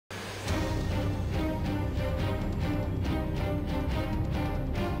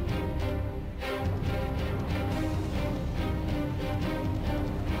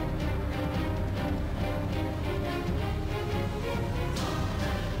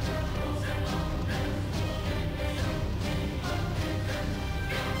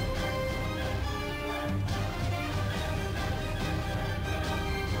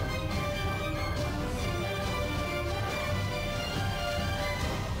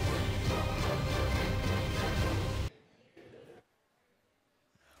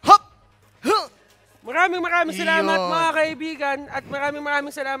Maraming salamat mga kaibigan at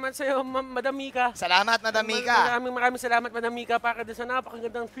maraming salamat sa iyo, Madam Mika. Salamat, Madam Mika. Maraming salamat, Madam Mika, para sa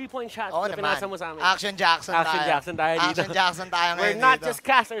napakagandang 3-point shot na pinasa mo sa amin. Action Jackson tayo dito. Action Jackson tayo ngayon. We're not just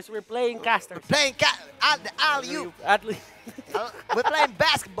casters, we're playing casters. Playing alley-oop. We're playing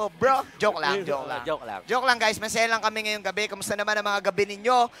basketball, bro. Joke lang. Joke lang, guys. Masaya lang kami ngayong gabi. Kamusta naman ang mga gabi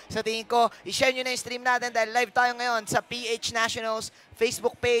ninyo? Sa tingin ko, i-share nyo na yung stream natin dahil live tayo ngayon sa PH Nationals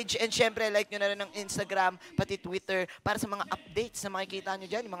Facebook page, and syempre like nyo na rin ng Instagram, pati Twitter, para sa mga updates na makikita nyo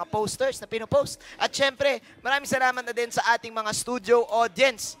dyan, yung mga posters na pinopost. At syempre, maraming salamat na din sa ating mga studio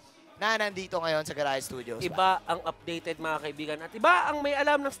audience na nandito ngayon sa Garage Studios. Iba ang updated, mga kaibigan, at iba ang may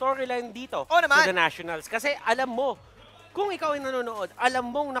alam ng storyline dito naman. Sa The Nationals. Kasi alam mo, kung ikaw ay nanonood, alam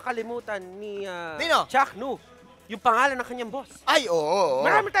mong nakalimutan ni Chuck Nu yung pangalan ng kanyang boss. Ay, oo.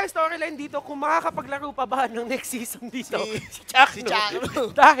 Marami tayong storyline dito kung makakapaglaro pa ba ng next season dito. Si Chuck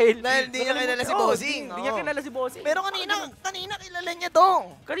Nu. Dahil hindi niya kilala si Bossing. Hindi niya kilala si Bossing. Pero kanina kilala niya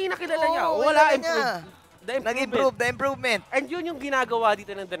dong. Kanina kilala niya. Wala The improvement. And yun yung ginagawa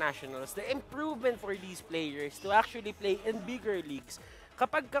dito ng The Nationals. The improvement for these players to actually play in bigger leagues.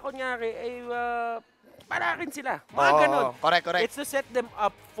 Kapag kunyari ay para rin sila. Mga ganon. Correct. It's to set them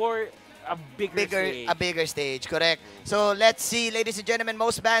up for a bigger stage. Correct. So let's see, ladies and gentlemen,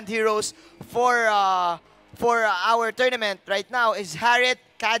 most banned heroes for our tournament right now is Harriet,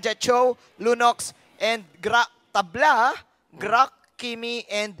 Kaja Cho, Lunox, and Grak Tabla, Grak, Kimi,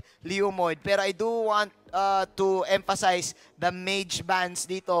 and Leomoid. Pero I do want to emphasize the mage bans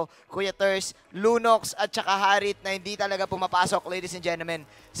dito, Kuya Ters, Lunox, at saka Harit na hindi talaga pumapasok, ladies and gentlemen,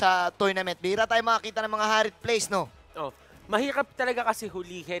 sa tournament. Bihira tayo makakita ng mga Harit plays, no? Mahirap talaga kasi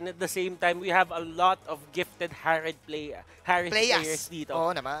hulihin. At the same time, we have a lot of gifted Harit players dito.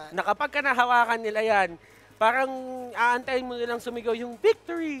 Oo naman. Na kapag nahawakan nila yan, parang aantayin mo nilang sumigaw yung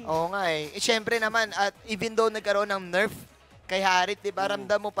victory. Oo nga eh. Siyempre naman, at even though nagkaroon ng nerf kay Harit, diba,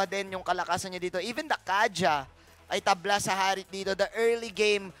 ramdam mo pa din yung kalakasan niya dito. Even the Kaja ay tabla sa Harit dito. The early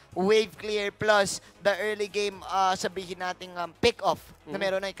game wave clear plus the early game, sabihin nating pick-off na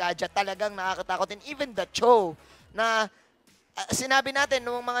meron na yung Kaja, talagang nakakatakot. And even the Cho na sinabi natin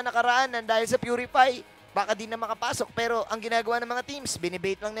noong mga nakaraan na dahil sa Purify, baka di na makapasok. Pero ang ginagawa ng mga teams,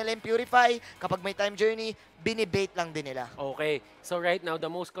 binibait lang nila yung Purify. Kapag may time journey, binibait lang din nila. Okay. So right now, the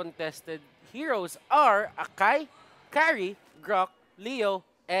most contested heroes are Akai, Kari, Grok, Leo,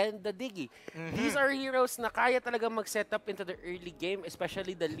 and the Diggy. These are heroes na kaya talaga mag-set up into the early game,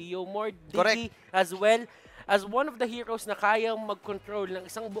 especially the Leo more. Diggy as well as one of the heroes na kayang mag-control ng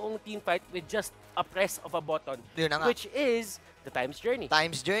isang buong team fight with just a press of a button, which is the Time's Journey.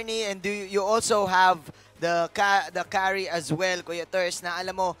 Time's Journey, and you also have the carry as well, Kuya Ters, na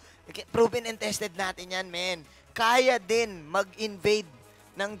alam mo, proven and tested natin yan, men. Kaya din mag-invade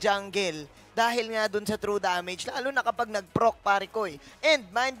ng jungle dahil nga dun sa true damage, lalo na kapag nag-proc, pare ko eh. And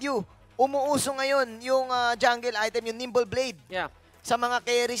mind you, umuuso ngayon yung jungle item, yung Nimble Blade. Sa mga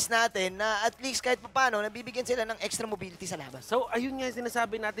carries natin na at least kahit paano, nabibigyan sila ng extra mobility sa labas. So, ayun nga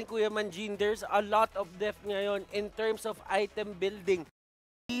sinasabi natin, Kuya Manjin, there's a lot of depth ngayon in terms of item building.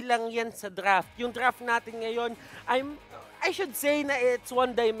 Hindi lang yan sa draft. Yung draft natin ngayon, I should say na it's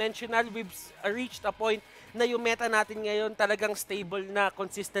one-dimensional. We've reached a point na yung meta natin ngayon talagang stable na,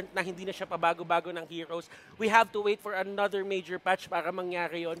 consistent na, hindi na siya pabago-bago ng heroes. We have to wait for another major patch para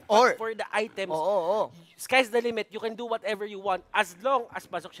mangyari yun. But for the items, sky's the limit. You can do whatever you want as long as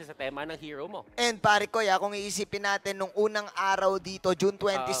pasok siya sa tema ng hero mo. And pare ko, kung iisipin natin nung unang araw dito, June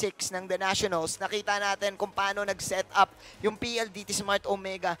 26 ng The Nationals, nakita natin kung paano nag-set up yung PLDT Smart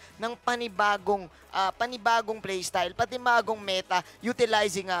Omega ng panibagong playstyle, pati bagong meta,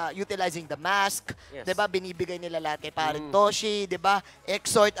 utilizing the mask, diba? Binibigay nila lahat kay Parin Toshi, diba?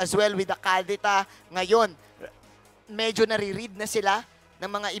 Exhort as well with the Kaldita. Ngayon, medyo nare-read na sila ng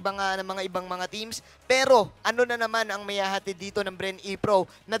mga ibang mga teams. Pero ano na naman ang mayahatid dito ng Bren E Pro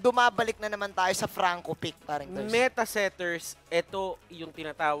na dumabalik na naman tayo sa Franco pick, parang meta setters, ito yung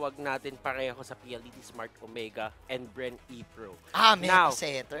tinatawag natin pareho sa PLDT Smart Omega and Bren E Pro. Meta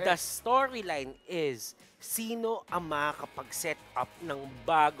setter. The storyline is sino ang makakapag-set up ng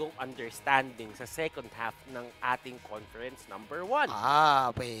bagong understanding sa second half ng ating conference number 1.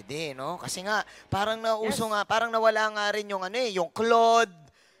 Pwede, no? Kasi nga, parang nauso nga, parang nawala nga rin yung yung Claude,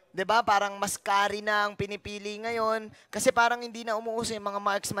 'di ba? Parang mas carry na ang pinipili ngayon kasi parang hindi na umuuso yung mga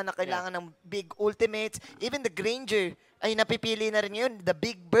marksman na kailangan ng big ultimates. Even the Granger ay napipili na rin ngayon, the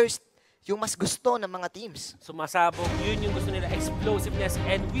big burst, yung mas gusto ng mga teams. Sumasabog, yun yung gusto nila, explosiveness,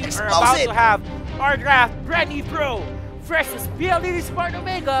 and we are about to have our draft, Bren E Pro versus PLDT Smart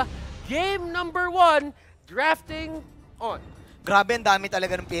Omega, game number 1, drafting on. Grabe, ang dami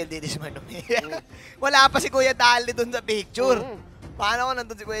talaga ng PLDT Smart Omega. Wala pa si Kuya Dali dun sa picture. Paano ko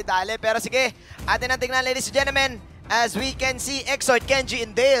nandun si Kuya Dali? Pero sige, atin ang tingnan, ladies and gentlemen. As we can see, Exort, Kenji,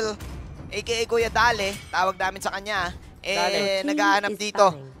 and Dale, aka Kuya Dali, tawag namin sa kanya, naghahanap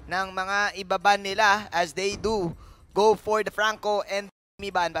dito ng mga ibaban nila as they do go for the Franco and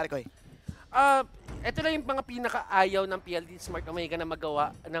Miban, Barikoy. Ito lang yung mga pinaka-ayaw ng PLD Smart Omega na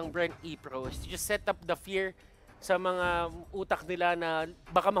magawa ng Brand E Pro. Just set up the fear sa mga utak nila na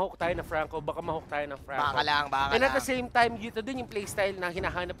baka mahook tayo na Franco, baka mahook tayo ng Franco. Baka lang. And at the same time, dito din yung playstyle na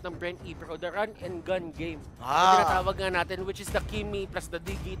hinahanap ng Brand E Pro, the run and gun game. Yung tinatawag nga natin, which is the Kimi plus the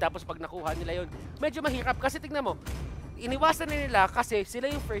Digi, tapos pag nakuha nila yun, medyo mahirap. Kasi tignan mo, iniwasan na nila kasi sila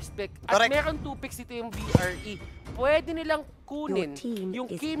yung first pick. At meron 2 picks dito yung BRE. Pwede nilang kunin yung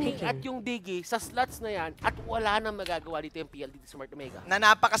Kimi at yung Digi sa slots na yan at wala nang magagawa dito yung PLD Smart Omega. Na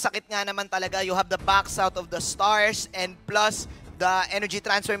napakasakit nga naman talaga. You have the backs out of the stars and plus the energy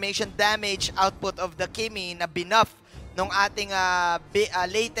transformation damage output of the Kimi na binuff nung ating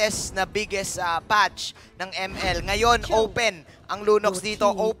latest na biggest patch ng ML. Ngayon, open ang Lunox dito,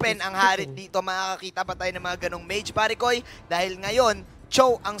 open ang Harit dito. Makakakita pa tayo ng mga ganong mage, Barikoy, dahil ngayon,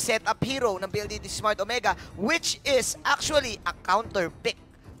 Cho ang setup hero ng PLDT Smart Omega, which is actually a counter pick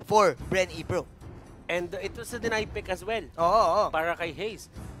for Bren E Pro. And ito sa deny pick as well. Oo. Para kay Hayes.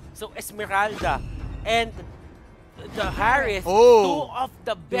 So Esmeralda and the Harith, 2 of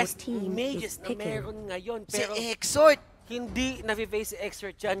the best mages na meron ngayon. Pero si Exort, hindi na-face si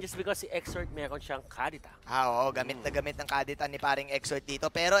Exort dyan just because si Exort meron siyang Kadita. Oo, gamit na gamit ng Kadita ni paring Exort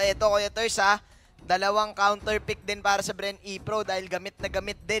dito. Pero ito, Kuya Ters, dalawang counter pick din para sa Bren E Pro dahil gamit na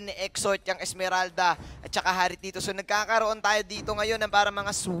gamit din ni Exort yung Esmeralda at saka Harit dito. So nagkakaroon tayo dito ngayon ng para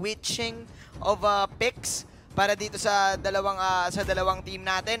mga switching of picks para dito sa dalawang team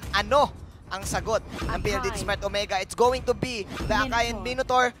natin. Ano ang sagot ng PLDT Smart Omega? It's going to be the Akai and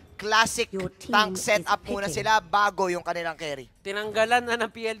Minotaur classic tank setup muna sila bago yung kanilang carry. Tinanggalan na ng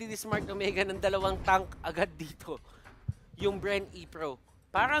PLDT Smart Omega ng 2 tank agad dito. Yung Bren E Pro.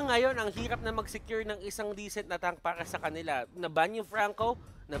 Parang ngayon, ang hirap na mag-secure ng isang decent na tank para sa kanila. Naban yung Franco,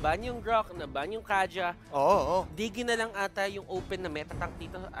 naban yung Grok, naban yung Kaja. Oo. Digi na lang ata yung open na meta tank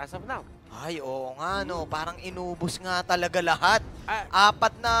dito as of now. Ay, oo nga, no. Parang inubos nga talaga lahat.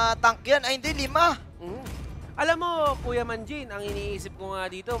 4 na tank yan. Ay, hindi, 5. Alam mo, Kuya Manjin, ang iniisip ko nga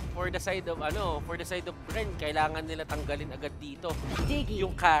dito for the side of Bren, kailangan nila tanggalin agad dito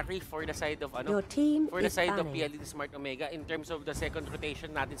yung carry for the side of for the side of PLDT Smart Omega in terms of the second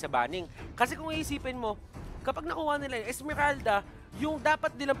rotation natin sa banning. Kasi kung iisipin mo, kapag nakuha nila yung Esmeralda, yung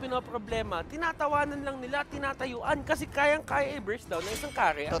dapat nilang pinoproblema, tinatawanan lang nila, tinatayuan kasi kayang-kaya i-burst down ng isang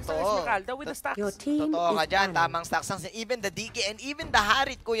carry ang isang Esmeralda with the stacks. Totoo ka dyan, tamang stacks. Even the DK and even the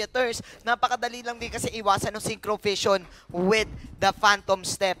Harit, Kuya Ters, napakadali lang din kasi iwasan ng Synchro Vision with the Phantom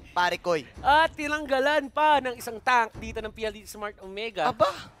Step, Parikoy. At tinanggalan pa ng isang tank dito ng PLD Smart Omega.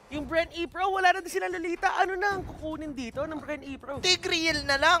 Aba! Yung Bren E Pro, wala na din sila Lolita. Ano na ang kukunin dito ng Bren E Pro? Tigreal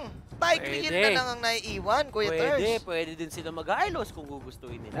na lang. Tigreal na lang ang naiiwan, Kuya Ters. Pwede din sila mag-high-loss kung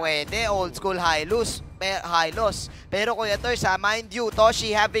gugustuhin nila. Pwede, old school high-loss. Pero Kuya Ters, mind you,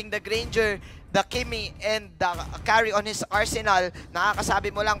 Toshi having the Granger, the Kimi, and the carry on his arsenal,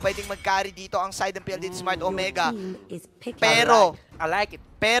 nakakasabi mo lang, pwedeng mag-carry dito ang side ng PLDT Smart Omega. Pero, I like it.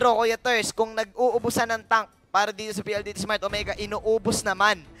 Pero Kuya Ters, kung nag-uubusan ng tank para dito sa PLDT Smart Omega, inuubos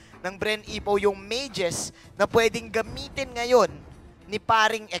naman ng Bren E Pro yung mages na pwedeng gamitin ngayon ni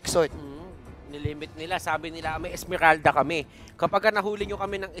paring Exort. Nilimit nila, sabi nila, may Esmeralda kami. Kapag nahuli nyo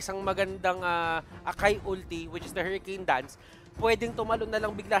kami ng isang magandang Akai ulti, which is the Hurricane Dance, pwedeng tumalon na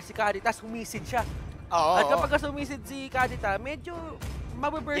lang bigla si Kadita, humisid siya. At kapag humisid si Kadita, medyo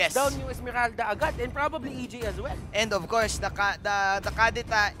mababurst down yung Esmeralda agad and probably EJ as well. And of course, the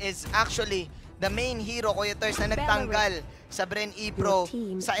Kadita is actually the main hero, Kuya Ters, na nagtanggal sa Bren E Pro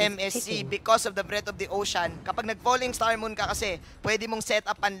sa MSC because of the Breath of the Ocean. Kapag nag-Falling Star Moon ka kasi, pwede mong set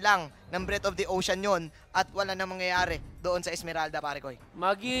upan lang ng Breath of the Ocean yon at wala na mangyayari doon sa Esmeralda, Parikoy.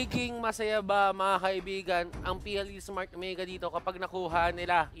 Magiging masaya ba, mga kaibigan, ang PLD Smart Omega dito kapag nakuha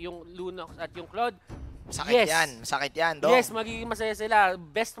nila yung Lunox at yung Claude? Sakit yan, Dong. Yes, magiging masaya sila.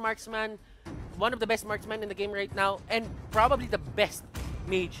 Best marksman, one of the best marksman in the game right now, and probably the best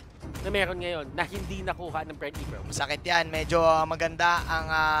mage na meron ngayon na hindi nakuha ng Bren E Pro. Sakit yan. Medyo maganda ang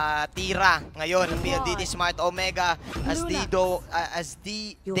tira ngayon ng PLDT Smart Omega as they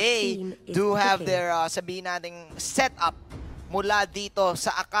do have their sabihin nating setup mula dito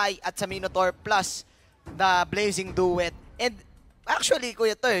sa Akai at sa Minotaur plus the Blazing Duet. And actually,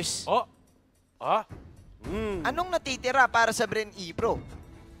 Kuya Ters, anong natitira para sa Bren E Pro?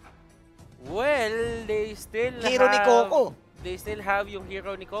 Well, they still Hero ni Coco. they still have yung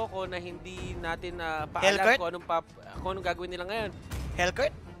hero ni Coco na hindi natin paalam Hellcurt? kung anong gagawin nila ngayon.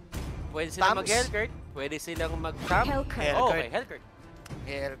 Hellcurt? Pwede silang Tams? mag-Hellcurt, pwede silang mag-Tam. Hellcurt. Oh, okay, Hellcurt.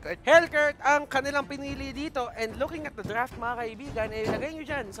 Hellcurt. Hellcurt ang kanilang pinili dito. And looking at the draft, mga kaibigan, ilagay nyo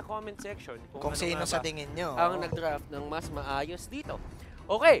dyan sa comment section Kung ano sino nga sa ba tingin nyo. ang nag-draft ng mas maayos dito.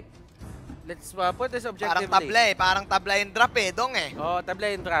 Okay, let's put this objectively. Parang tabla yung draft dong Oh,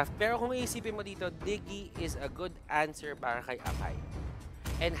 tabla yung draft. Pero kung iisipin mo dito, Diggy is a good answer para kay Akai.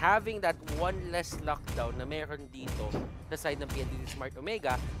 And having that one less lockdown na meron dito sa side ng PLDT Smart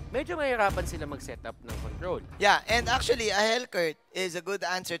Omega, medyo mahirapan sila mag-setup ng control. Yeah, and actually, a Hellcurt is a good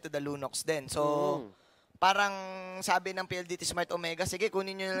answer to the Lunox din. So, parang sabi ng PLDT Smart Omega, sige,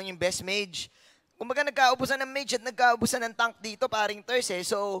 kunin nyo na lang yung best mage. Kumbaga, nagkaubusan ng mage at nagkaubusan ng tank dito, paring Thurs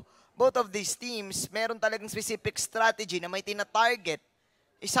So, both of these teams, meron talagang specific strategy na may tina-target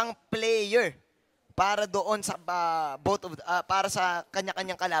isang player para doon sa para sa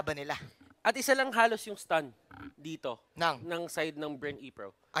kanya-kanyang kalaban nila. At isa lang halos yung stun dito ng side ng BRE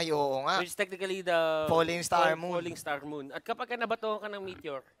Pro. Ay, oo nga. Which is technically the Falling Star Moon. Falling Star Moon. At kapag nabato ka ng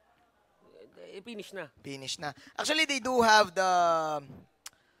meteor, finish na. Finish na. Actually, they do have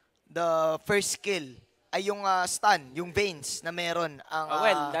the first skill ay yung stun, yung veins na meron ang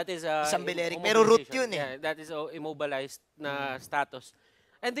well, that is isang Beleric. Pero root yun Yeah, that is immobilized na status.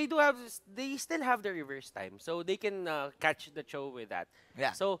 And they still have the reverse time. So they can catch the show with that.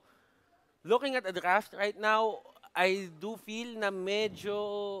 Yeah. So, looking at the draft right now, I do feel na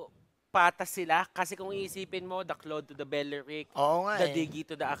medyo patas sila. Kasi kung iisipin mo, the Claude to the Beleric, the Diggy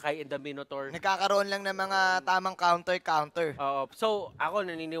to the Akai, and the Minotaur. Nagkakaroon lang ng mga tamang counter. So, ako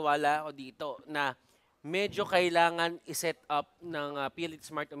naniniwala ako dito na medyo kailangan i-set up ng PLDT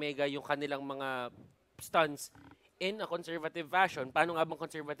Smart Omega yung kanilang mga stuns in a conservative fashion. Paano nga bang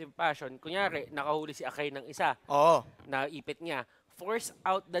conservative fashion? Kunyari, nakahuli si Akai ng isa. Naipit niya. Force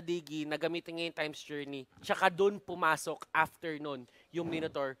out the Diggy na gamitin niya yung Time's Journey. Tsaka doon pumasok after nun yung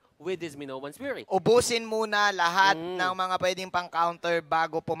Minotaur with his Minoan Spirit. Ubusin muna lahat ng mga pwedeng pang-counter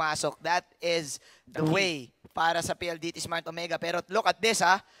bago pumasok. That is the way para sa PLDT Smart Omega. Pero look at this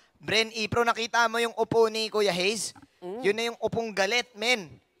BRE Pro, nakita mo yung upo ni Kuya Hayes? Yun na yung upong galit, men.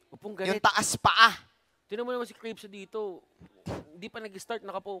 Upong galit. Yung taas paa. Tinan mo naman si Creeps dito, hindi pa nag-start,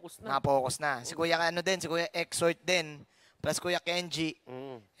 nakapokus na. Nakapokus na. Si Kuya si Kuya Exort din, plus Kuya Kenji.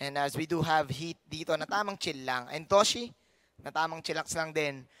 And as we do have Heat dito na tamang chill lang. And Toshi, na tamang chillax lang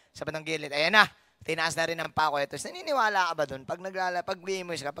din sa bandang gilid. Ayan na, tinaas na rin ang paa ko. Tapos naniniwala ka ba dun? Pag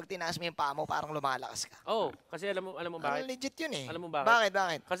gamers ka, pag tinaas mo yung paa mo, parang lumalakas ka. Kasi alam mo bakit? Legit yun eh. Alam mo bakit?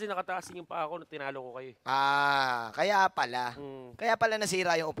 Bakit? Kasi nakataas yung paa ko nung tinalo ko kayo. Kaya pala. Kaya pala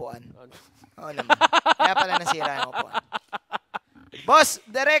nasira yung upuan. Oo naman. Kaya pala nasira yung upuan. Boss,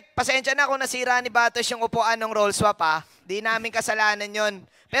 direct, pasensya na kung nasira ni Batos yung upuan ng roll swap Di namin kasalanan yon.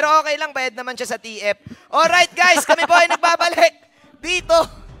 Pero okay lang, bayad naman siya sa TF. Alright guys, kami po ay nagbabalik dito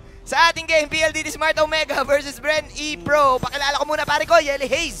sa ating game, PLDT Smart Omega versus BRE Pro. Pakilala ko muna pare ko, Yeli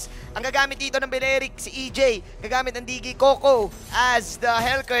Hayes. Ang gagamit dito ng Beleric, si EJ. Gagamit ng Diggy, Coco as the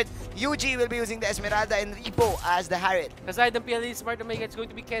Hellcurt. UG will be using the Esmeralda and Repo as the Harriet. Kaside ng PLDT Smart Omega, it's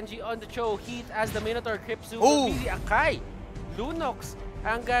going to be Kenji on the show. Heat as the Minotaur, Kripsu will be the Akai. Lunox,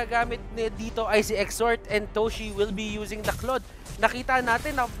 ang gagamit dito ay si Exort, and Toshi will be using the Claude. Nakita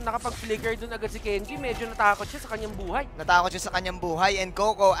natin na nakapag-flicker dun agad si Kenji, medyo natakot siya sa kanyang buhay. And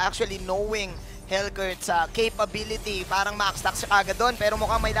Coco actually knowing Hellcurt's capability, parang max-stack siya agad doon, pero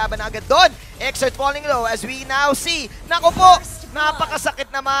mukhang may laban na agad doon. Exort falling low as we now see. Naku po, napakasakit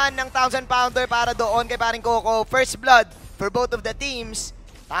naman ng 1,000-pounder para doon kay paring Coco. First blood for both of the teams.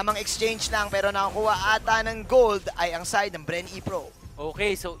 Tamang exchange lang, pero nakakuha ata ng gold ay ang side ng BRE Pro.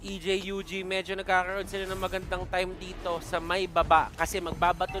 Okay, so EJ, UG, medyo nagkakaroon sila ng magandang time dito sa may baba kasi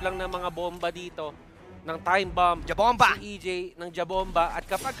magbabato lang ng mga bomba dito ng time bomb. Jabomba! Si EJ ng Jabomba, at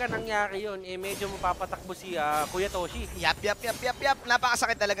kapag nangyari yun, medyo mapapatakbo si Kuya Toshi. Yap.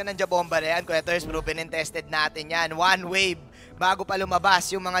 Napakasakit talaga ng Jabomba na yan. Kuya Ters, proven and tested natin yan. One wave bago pa lumabas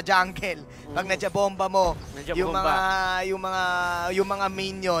yung mga jungle. Pag na-Jabomba mo, yung mga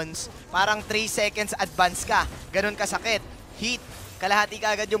minions, parang 3 seconds advance ka. Ganun kasakit. Heat, kalahati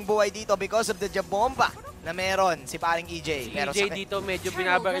ka agad yung buhay dito because of the Jabomba na meron si paring EJ. Si EJ dito medyo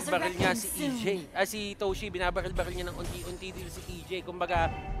binabaril-baril niya si EJ. Si Toshi, binabaril-baril niya ng unti-unti dito si EJ. Kumbaga,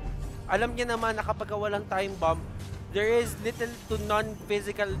 alam niya naman na kapag walang time bomb, there is little to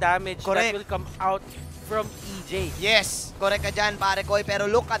non-physical damage that will come out from EJ. Yes, correct ka dyan pare Koy. Pero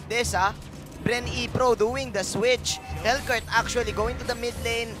look at this BRE Pro doing the switch. Hellcurt actually going to the mid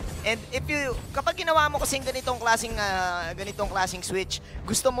lane. And kapag ginawa mo kasing ganitong klaseng switch,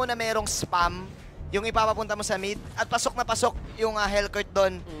 gusto mo na merong spam yung ipapapunta mo sa mid at pasok na pasok yung Hellcourt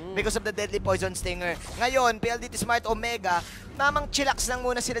doon because of the deadly poison stinger. Ngayon, PLDT Smart Omega, namang chillax lang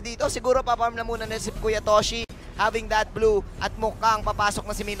muna sila dito. Siguro paparm na muna na si Kuya Toshi having that blue at mukhang papasok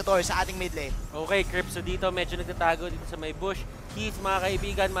na si Minotaur sa ating mid lane. Okay, Cripso dito, medyo nagtatago dito sa may bush. Keith, mga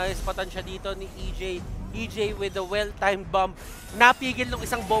kaibigan, maispatan siya dito ni EJ. EJ with the well-timed bomb. Napigil ng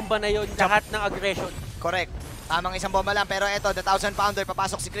isang bomba na yon lahat ng aggression. Correct. Tamang isang bomba lang, pero eto, the 1,000 pounder,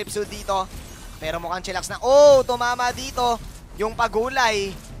 papasok si Cripso dito. Pero mukhang chillax na. Oh, tumama dito yung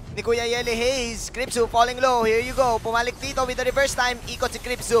pagulay ni Kuya Yeli Hayes. Cripso falling low. Here you go. Pumalik dito with the reverse time. Ikot si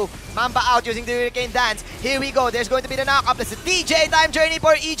Cripso. Mamba out using the Hurricane Dance. Here we go. There's going to be the knock-up. That's the DJ time journey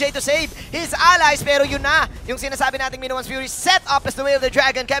for EJ to save his allies. Pero yun na. Yung sinasabi nating Minowan's Fury set up as the way of the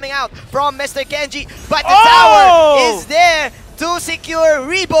dragon coming out from Mr. Kenji. But the tower is there to secure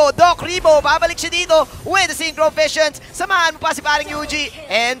Rebo. Doc Rebo, babalik siya dito with the Synchro Visions. Samahan mo pa si paring Yuji.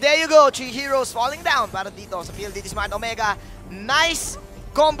 And there you go, 3 heroes falling down para dito sa PLDT Smart Omega. Nice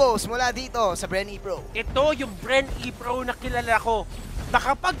combos mula dito sa Bren E Pro. Ito yung Bren E Pro na kilala ko. Na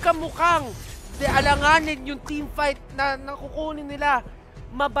kapag kamukhang alanganin yung team fight na nakukunin nila,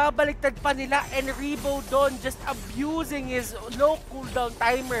 mababaliktad pa nila, and Rebo doon just abusing his low cooldown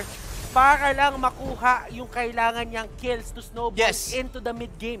timer para lang makuha yung kailangan niyang kills to snowball into the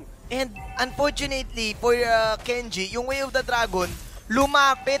mid-game. And unfortunately for Kenji, yung Way of the Dragon,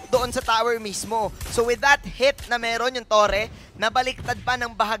 lumapit doon sa tower mismo. So with that hit na meron yung Torre, nabaliktad pa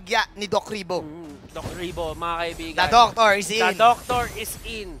ng bahagya ni Doc Rebo. Doc Rebo, mga kaibigan. The Doctor is in. The Doctor is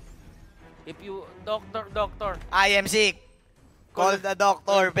in. If you, Doctor. I am sick. Call the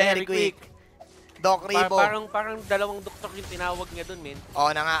Doctor very quick. Doc Rebo. Parang dalawang doktor yung tinawag niya doon, men. Oo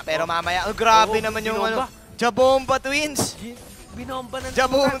na nga, pero mamaya, grabe naman yung binomba. Jabomba Twins. Binomba ng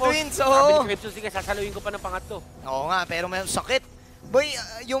Jabomba Twins, oo. Sabi ni Cripso, sige, sasaluhin ko pa ng pangatlo. Oo nga, pero may sakit. Boy,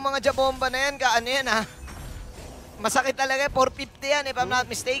 yung mga Jabomba na yan, ano yan ha? Masakit talaga, 450 yan if I'm not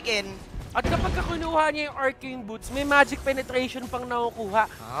mistaken. At kapag kinuha niya yung Arcane Boots, may magic penetration pang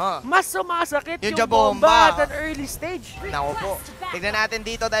nakukuha. Mas sumasakit yung bomba at an early stage. Naku po. Tignan natin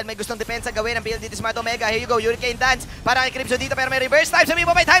dito dahil may gustong depensa gawin ng PLDT Smart Omega. Here you go, Hurricane Dance para kay Cripso dito, pero may reverse time. Sabi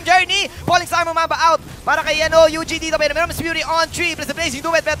mo may time journey. Falling Star Mamba out para kay UG dito. Pero meron mas Fury on 3 plus the Blazing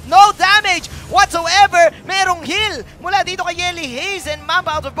Duet, but no damage whatsoever. Merong heal mula dito kay Yeli Hayes and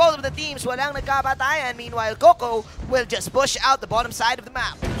Mamba out of both of the teams. Walang nagkabatayan. Meanwhile, Coco will just push out the bottom side of the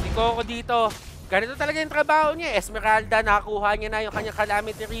map. Coco dito, ganito talaga yung trabaho niya. Esmeralda, nakakuha niya na yung kanyang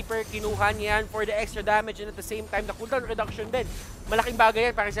Calamity Reaper, kinuha niya yan for the extra damage and at the same time, the cooldown reduction din. Malaking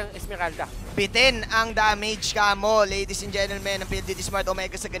bagay yan para siyang Esmeralda. Bitin ang damage ka mo, ladies and gentlemen, ng PLDT Smart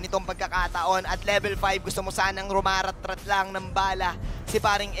Omega sa ganitong pagkakataon. At level 5, gusto mo sanang rumarat-rat lang ng bala si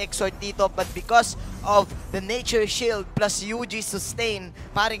paring Exort dito, but because of the Nature Shield plus UG Sustain,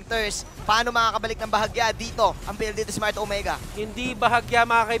 paring Thurs, paano makakabalik ng bahagya dito ang PLDT Smart Omega? Hindi bahagya,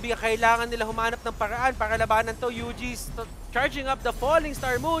 mga kaibigan. Kailangan nila humanap ng paraan para labanan to. UG's charging up the Falling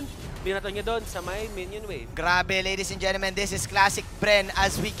Star Moon. Binato niya doon sa may minion wave. Grabe, ladies and gentlemen, this is classic Bren.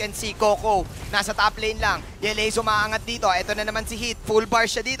 As we can see, Coco nasa top lane lang. Yelay umaangat dito. Ito na naman si Heat. Full bar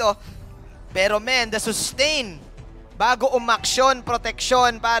siya dito. Pero men, the sustain bago umaksyon,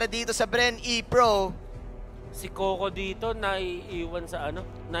 protection para dito sa Bren E Pro. Si Coco dito naiiwan sa ano?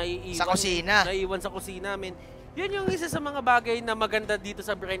 Sa kusina. Naiiwan sa kusina, men. Yun yung isa sa mga bagay na maganda dito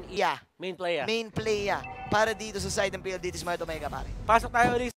sa Bren E. Main player. Main player para dito sa side ng PLDT Smart Omega, pare. Pasok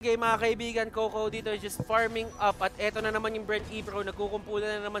tayo ulit sa game, mga kaibigan. Coco dito is just farming up. At eto na naman yung Bren E Pro.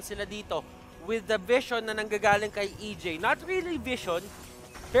 Nagkukumpulan na naman sila dito with the vision na nanggagaling kay EJ. Not really vision,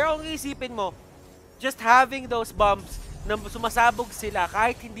 pero kung isipin mo, just having those bombs na sumasabog sila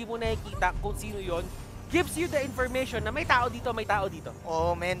kahit hindi mo nakikita kung sino yon, gives you the information na may tao dito, may tao dito.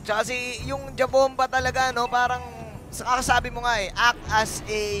 Oh, man. Tsaka yung Jabomba talaga, no, parang, sabi mo nga act as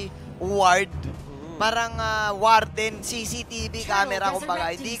a ward. Parang warden, CCTV camera,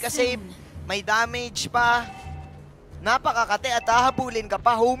 kumbaga. Hindi kasi may damage pa. Napakakate at hahabulin ka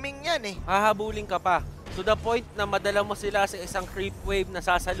pa. Homing yan eh. Hahabulin ka pa. To the point na madala mo sila sa isang creep wave na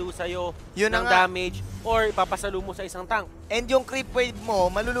sasalo sa'yo ng nga damage or ipapasalo mo sa isang tank. And yung creep wave mo,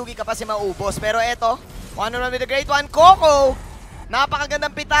 malulugi ka pa si maubos. Pero eto, one on one with the great one, Coco!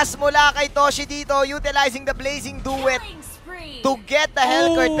 Napakagandang pitas mula kay Toshi dito, utilizing the Blazing Duet to get the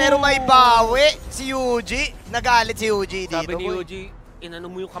Hellcourt. Pero may bawi si Yuji. Nagalit si Yuji dito. Sabi ni Yuji, inano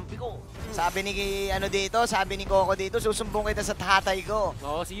mo yung kampi ko. Sabi ni Coco dito, susumbong kita sa tatay ko.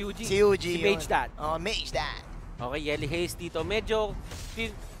 Oo, si Yuji. Si Yuji. Si Mage Dad. Oh, Mage Dad. Okay, Yelly Hayes dito. Medyo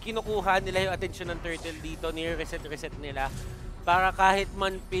kinukuha nila yung attention ng Turtle dito. Ni-reset nila. para kahit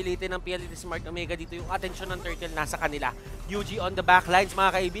man pilitin ng PLDT Smart Omega dito, yung atensyon ng Turtle nasa kanila. UG on the backlines,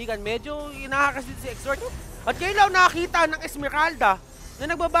 mga kaibigan. Medyo inahakas dito si Exort. At kailaw nakakita ng Esmeralda na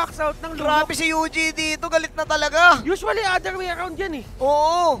nagbabox out ng lulok. Grabe si UG dito, galit na talaga. Usually other way around yan eh.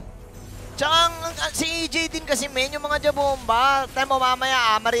 Oo. Tsaka si EJ din kasi men, yung mga jabomba. Tayo mo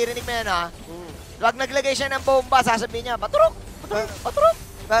mamaya maririnig mo yan Wag naglagay siya ng bomba, sasabihin niya, paturok, paturok.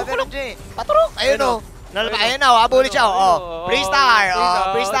 Gaganon siya eh. Paturok. Ayun o. Ayun na, habulin siya. Freestar.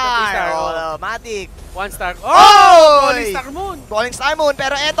 Freestar. Matic. 1 star. Oh! Falling Star Moon. Falling Star Moon.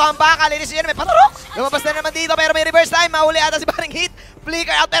 Pero eto ang baka. Ladies and gentlemen, may paturok. Lumabas na naman dito pero may reverse time. Mahuli ata si Baring Hit.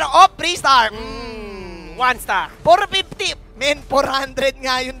 Flicker out pero Freestar. 1 star. 450. Men, 400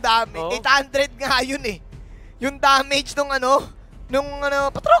 nga yung damage. 800 nga yun eh. Yung damage nung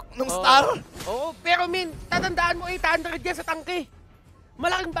paturok, nung star. Oo, pero men, tatandaan mo 800 yan sa tangke.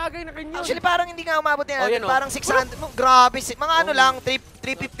 Malaking bagay na rin yun. Actually, parang hindi nga umabot yan. Yan, parang 600. Grabe. Mga lang,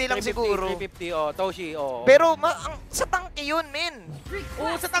 350 lang siguro. 350, Toshi, Pero sa tangke yun, men.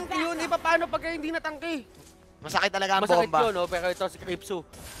 Oo, sa tangke yun. Iba paano pag hindi na tangke? Masakit talaga ang Masakit bomba. Masakit yun, pero ito si Kripsu.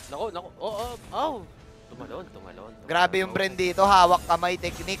 Naku. Tumalon. Grabe yung brand dito. Hawak kamay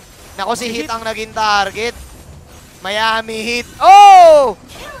technique. Naku, si Hit ang naging target. Miami Heat. Oh!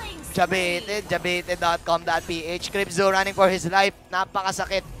 Jabeted.com.ph. Kripsu running for his life.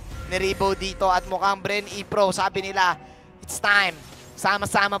 Napakasakit ni Rebo dito at mukhang Bren E-Pro. Sabi nila, it's time.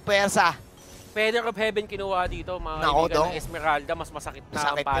 Sama-sama puwersa. Feather of Heaven kinuha dito, mga kaibigan ng Esmeralda. Mas masakit na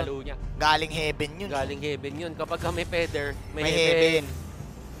ang palo niya. Galing Heaven yun. Galing Heaven yun. Kapag may Feather, may Heaven.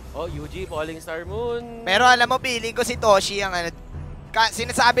 Oh, UG, Falling Star Moon. Pero alam mo, feeling ko si Toshi ang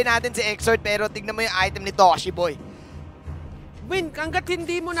sinasabi natin si Exort, pero tignan mo yung item ni Toshi, boy. Win, hanggat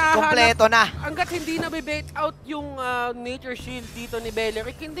hindi mo nahanap, kompleto na. Hanggat hindi na-bait out yung Nature Shield dito ni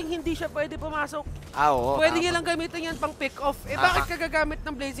Belleric, hindi siya pwede pumasok. Oo. Pwede niya lang gamitin yan pang pick-off. Bakit ka gagamit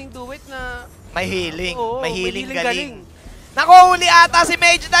ng Blazing Duet na... May healing. Oo, may healing galing. Nakuhuli ata si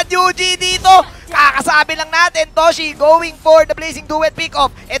Mage na UG dito. Kakasabi lang natin, Toshi going for the Blazing Duet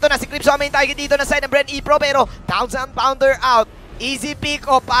pick-off. Ito na si Kripsu, main target dito na side ng Bren E-Pro, pero 1,000 pounder out. Easy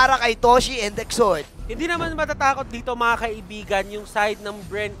pick-off para kay Toshi and Exort. Hindi naman matatakot dito, mga kaibigan, yung side ng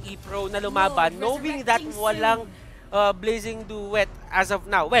Bren E-Pro na lumaban, knowing that walang Blazing Duet as of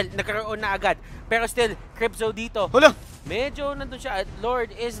now. Well, nagkaroon na agad. Pero still, Kripsu dito. Hala! Medyo nandun siya.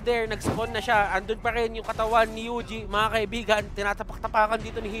 Lord is there. Nag-spawn na siya. Andun pa rin yung katawan ni Yuji. Mga kaibigan, tinatapak-tapakan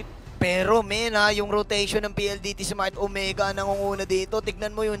dito ni Hit. Pero men yung rotation ng PLDT Smart Omega nangunguna dito.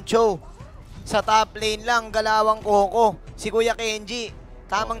 Tignan mo yung Cho. Sa top lane lang, galawang Coco. Si Kuya Kenji.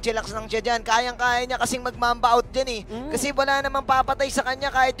 Tamang chillax lang siya dyan. Kayang-kaya niya kasing magmamba out dyan eh. Kasi wala namang papatay sa kanya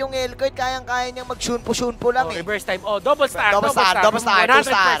kahit yung Elcoid. Kayang-kaya niyang mag-shunpo-shunpo lang eh. Reverse time. Double star.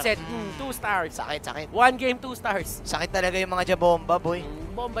 100%. 2 stars. Sakit. 1 game, 2 stars. Sakit talaga yung mga jabomba, boy.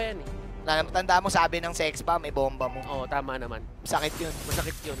 Bomba yan eh. Tanda mo, sabi ng sex bomb, may bomba mo. Tama naman. Sakit yun.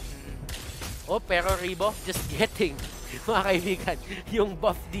 Masakit yun. Pero Rebo, just getting, mga kaibigan, yung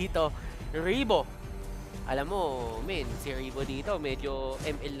buff dito. Rebo. Alam mo, si Rebo dito, medyo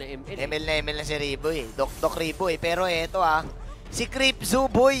ML na ML. ML na si Rebo eh. Doc Rebo eh. Pero eto si Kripsu,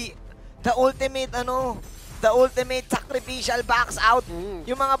 boy. The ultimate sacrificial box out.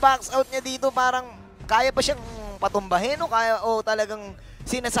 Yung mga box out niya dito parang kaya pa siyang patumbahin o talagang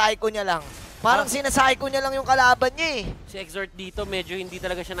sinasayko niya lang. Parang sinasayko niya lang yung kalaban niya eh. Si Exort dito, medyo hindi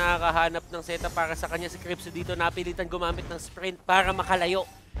talaga siya nakakahanap ng setup para sa kanya. Si Kripsu dito, napilitan gumamit ng sprint para makalayo.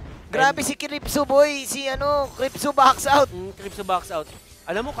 Grabe si Kripsu, boy. Kripsu box out. Kripsu box out.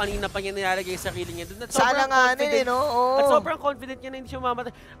 Alam mo, kanina pa niya nilalagay yung sarili niya doon. Salanganin no? At sobrang confident niya na hindi siya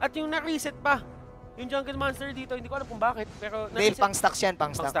mamatay. At yung na-reset pa, yung jungle monster dito, hindi ko alam kung bakit. Pero Dave, pang stocks yan,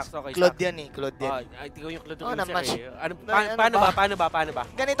 pang stocks. Okay, Claude yan eh, Claude yan. Ikaw yung Claude Paano ba?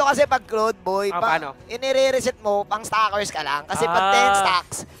 Ganito kasi pag Claude, boy, paano? inire-reset mo, pang stackers ka lang. Kasi pag 10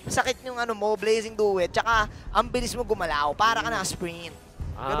 stocks, sakit yung Blazing Duet, tsaka ang bilis mo gumalaw, para ka na sprint.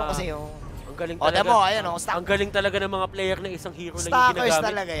 Ganun kasi yung... Ang galing talaga. Ang galing talaga ng mga player na isang hero na yung ginagamit. Stackers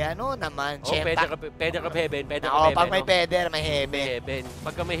talaga yan, naman. Feather of Heaven. Pag may Feather, may Heaven.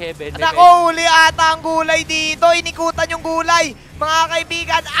 Pagka may Heaven, Huli ata ang gulay dito. Inikutan yung gulay. Mga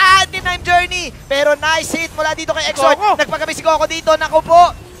kaibigan, Time Journey. Pero nice hit mula dito kay Exort. Nagpagabi si Coco dito. Naku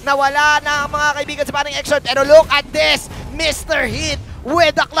po, nawala na ang mga kaibigan sa parang Exort. Pero look at this, Mr. Hit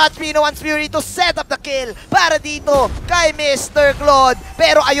with the clutch Pinoan's Fury to set up the kill para dito kay Mr. Claude.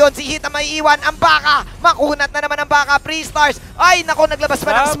 Pero ayun, si Hit na may iwan. Ang baka, makunat na naman ang baka. Pre-stars. Ay, naku, naglabas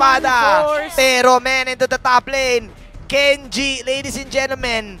pa ng espada. Pero into the top lane. Kenji, ladies and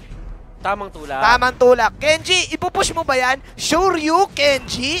gentlemen, Tamang tulak. Tamang tulak. Kenji, ipupush mo ba yan? Sure you,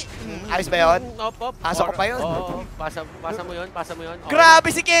 Kenji? Ayos ba yun? Op. Pasok ko pa yun. Oo, pasa mo yun. Okay.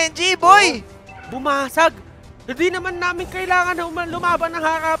 Grabe si Kenji, boy! Bumasag! Hindi naman namin kailangan lumaban ng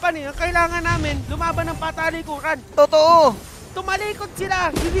harapan eh. Ang kailangan namin, lumaban ng patalikuran. Totoo. Tumalikod sila.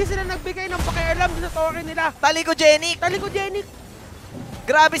 Hindi sila nagbigay ng pakialam sa tore nila. Talikogenic.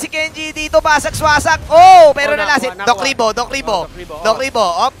 Grabe si Kenji dito, basag-swasak. Oh, pero nalasit. nakuha. Doc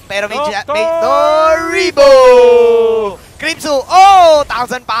Ribo. Pero may Dr. Ribo. Crimsu. Oh,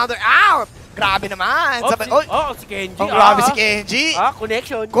 1,000 pounder out. Grabe naman. Si Kenji. Grabe si Kenji.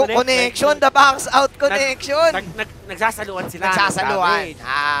 Connection. The box out connection. Nagsasaluan sila.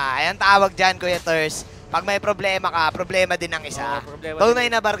 Ayan tawag dyan, Kuya Ters. Pag may problema ka, problema din ang isa. Tunay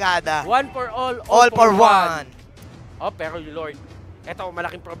na barkada. One for all for one. Pero Lord, eto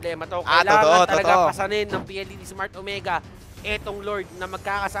malaking problema to. Kailangan talaga pasanin ng PLDT Smart Omega etong Lord na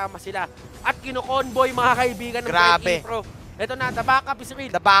magkakasama sila. At kino-convoy mga kaibigan ng BRE Pro. Eto na, the backup is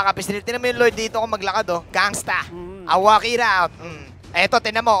real. Tinan mo yung Lord dito kung maglakad, oh. Gangsta. Awakira out. Eto,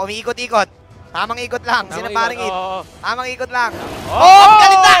 tinan mo, umiikot-ikot. Tamang ikot lang. Sinaparing it. Tamang ikot lang.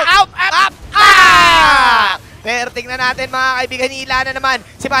 Kalita! Out! Pero tingnan natin mga kaibigan, hila na naman.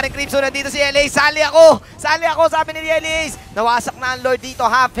 Si Paring Crimson nandito si LA. Sali ako, sabi ni LA. Nawasak na ang Lord dito,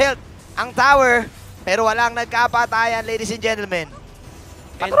 half health ang tower. Pero walang nagkapatayan, ladies and gentlemen.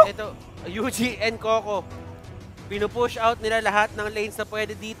 And ito, UG and Coco. Pinupush out nila lahat ng lanes na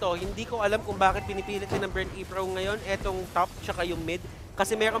pwede dito. Hindi ko alam kung bakit pinipilit din ng BRE Pro ngayon etong top tsaka yung mid.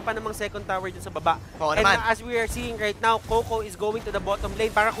 Kasi meron pa namang second tower dun sa baba. And as we are seeing right now, Coco is going to the bottom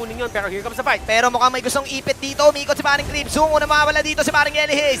lane para kunin yun. Pero here comes the fight. Pero mukhang may gustong ipit dito. Umikot si Paring Crimson. Una mawala dito si Paring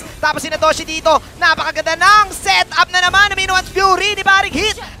Elihis. Tapos si Natoshi dito. Napakaganda ng setup na naman. Minuan Fury ni Paring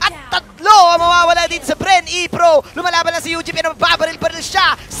Hit. At tatlo ang mawawala dito sa BRE Pro. Lumalaban lang si UG pero mababaril-baril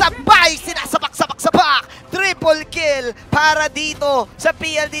siya. Sabay sinasapak. Triple kill para dito sa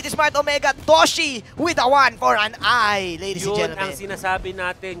PLDT Smart Omega. Toshi with a 1 for an eye, ladies and gentlemen. Yun ang sinasabi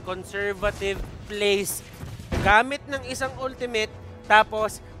natin, conservative plays. Gamit ng isang ultimate,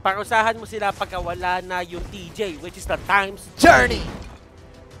 tapos parusahan mo sila pagka wala na yung TJ, which is the time's journey.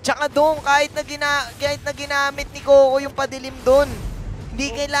 Tsaka doon, kahit na ginamit ni Coco yung padilim doon, hindi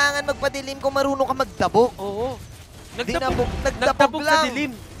kailangan magpadilim kung marunong ka magdabog. Oo. Nagdabog lang.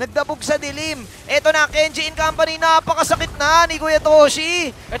 Nagdabog sa dilim. Eto na, Kenji and Company, napakasakit na ni Kuya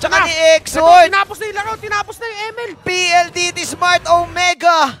Toshi. Tsaka ni Exort. Tinapos na yung laro, tinapos na yung ML. PLDT Smart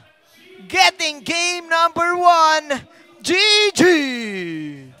Omega getting game number 1. GG!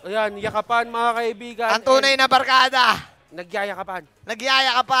 Ayan, yakapan mga kaibigan. Ang tunay na barkada. Nagyayakapan.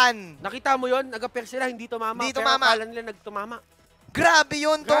 Nakita mo yon, nag-appear sila, hindi tumama. Pero akala nila nagtumama. Grabe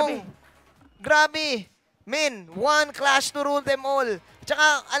yun, Tong. Grabe. Men, one clash to rule them all.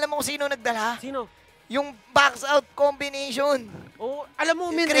 Tsaka, alam mo kung sino nagdala? Sino? Yung box out combination. Oh, alam mo,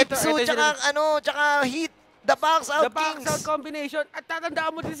 men. Kripsu, tsaka Hit. The box out Kings. The box out combination. At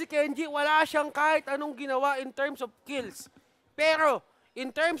tatandaan mo din si Kenji, wala siyang kahit anong ginawa in terms of kills. Pero, in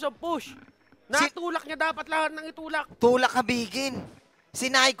terms of push, natulak niya dapat lahat ng itulak. Tulak habigin.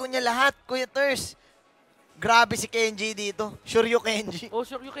 Sinay ko niya lahat, Kuya Ters. Grabe si Kenji dito. Sure you, Kenji. Oh,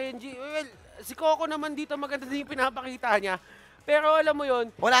 sure you, Kenji. Well, si Coco naman dito maganda din yung pinapakita niya. Pero alam mo yon,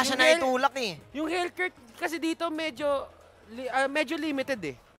 wala siya na itulak eh. Yung Hellcurt kasi dito medyo limited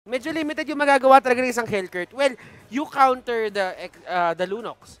eh. Medyo limited yung magagawa talaga ng isang Hellcurt. Well, you counter the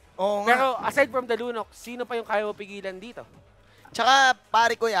Lunox. Oo nga. Pero aside from the Lunox, sino pa yung kaya mo pigilan dito? Tsaka,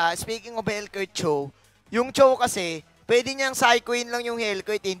 pare kuya, speaking of Hellcurt Cho, yung Cho kasi, pwede niyang psychoin lang yung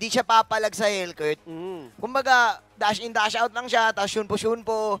Hellcurt. Hindi siya papalag sa Hellcurt. Kumbaga, dash in, dash out lang siya, tapos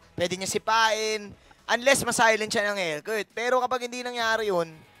shunpo. Pwede niya sipain. Unless masilent siya ng Hellcurt. Pero kapag hindi nangyari yun,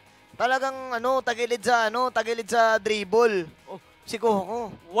 talagang tagilid sa dribble. Si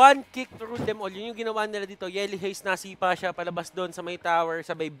Coco. One kick through them all. Yun yung ginawa nila dito. Yelly Hayes nasipa siya palabas doon sa may tower,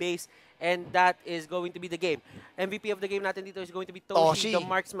 sa may base. And that is going to be the game. MVP of the game natin dito is going to be Toshi, the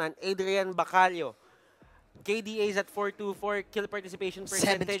marksman, Adrian Bacalio. KDA is at 424, kill participation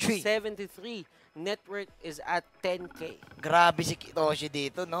percentage 73. Net worth is at 10K. Grabe si Toshi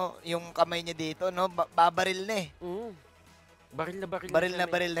dito, no? Yung kamay niya dito, no? Babaril na eh.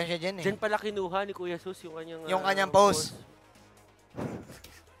 Baril na siya dyan eh. Diyan pala kinuha ni Kuya Sus yung kanyang post.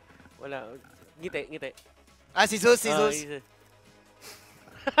 Wala. Ngiti. Si Sus.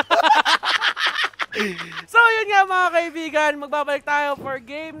 So yun nga mga kaibigan, magbabalik tayo for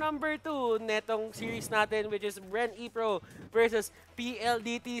game number 2 netong series natin, which is BRE Pro versus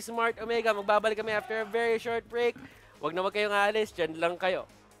PLDT Smart Omega. Magbabalik kami after a very short break. Wag kayong aalis, dyan lang kayo.